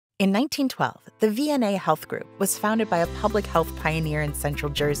In 1912, the VNA Health Group was founded by a public health pioneer in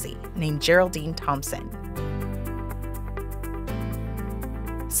Central Jersey named Geraldine Thompson.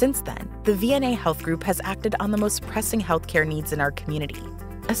 Since then, the VNA Health Group has acted on the most pressing healthcare needs in our community,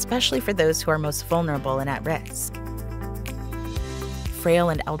 especially for those who are most vulnerable and at risk. Frail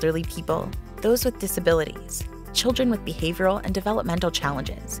and elderly people, those with disabilities, children with behavioral and developmental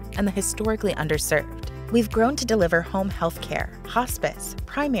challenges, and the historically underserved. We've grown to deliver home health care, hospice,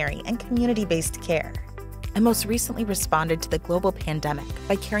 primary, and community-based care, and most recently responded to the global pandemic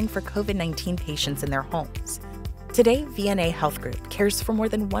by caring for COVID-19 patients in their homes. Today, VNA Health Group cares for more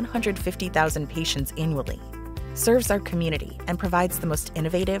than 150,000 patients annually, serves our community, and provides the most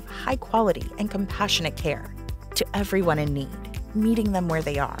innovative, high-quality, and compassionate care to everyone in need, meeting them where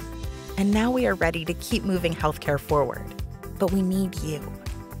they are. And now we are ready to keep moving healthcare forward. But we need you.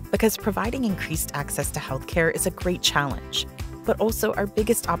 Because providing increased access to healthcare is a great challenge, but also our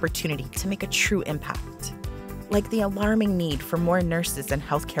biggest opportunity to make a true impact. Like the alarming need for more nurses and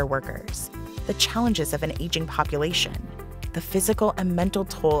healthcare workers, the challenges of an aging population, the physical and mental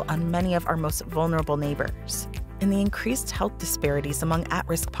toll on many of our most vulnerable neighbors, and the increased health disparities among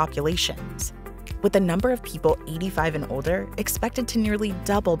at-risk populations, with the number of people 85 and older expected to nearly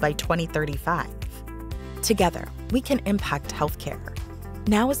double by 2035. Together, we can impact healthcare.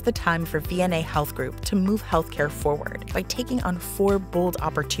 Now is the time for VNA Health Group to move healthcare forward by taking on 4 bold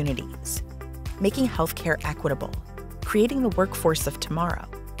opportunities: making healthcare equitable, creating the workforce of tomorrow,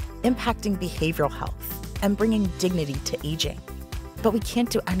 impacting behavioral health, and bringing dignity to aging. But we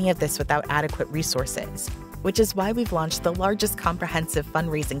can't do any of this without adequate resources, which is why we've launched the largest comprehensive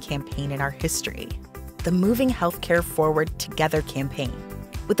fundraising campaign in our history, the Moving Healthcare Forward Together campaign,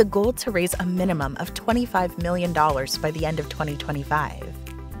 with a goal to raise a minimum of $25 million by the end of 2025.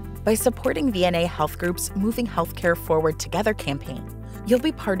 By supporting VNA Health Group's Moving Healthcare Forward Together campaign, you'll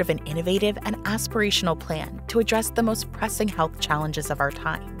be part of an innovative and aspirational plan to address the most pressing health challenges of our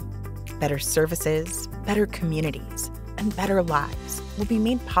time. Better services, better communities, and better lives will be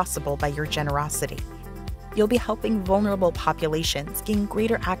made possible by your generosity. You'll be helping vulnerable populations gain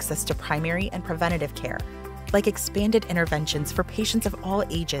greater access to primary and preventative care, like expanded interventions for patients of all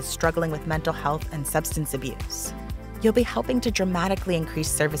ages struggling with mental health and substance abuse. You'll be helping to dramatically increase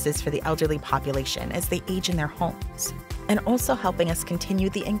services for the elderly population as they age in their homes, and also helping us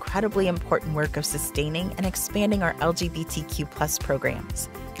continue the incredibly important work of sustaining and expanding our LGBTQ+ programs,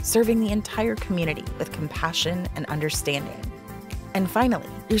 serving the entire community with compassion and understanding. And finally,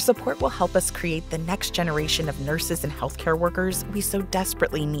 your support will help us create the next generation of nurses and healthcare workers we so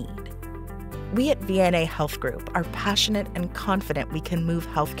desperately need. We at VNA Health Group are passionate and confident we can move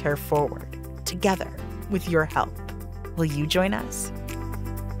healthcare forward, together, with your help. Will you join us?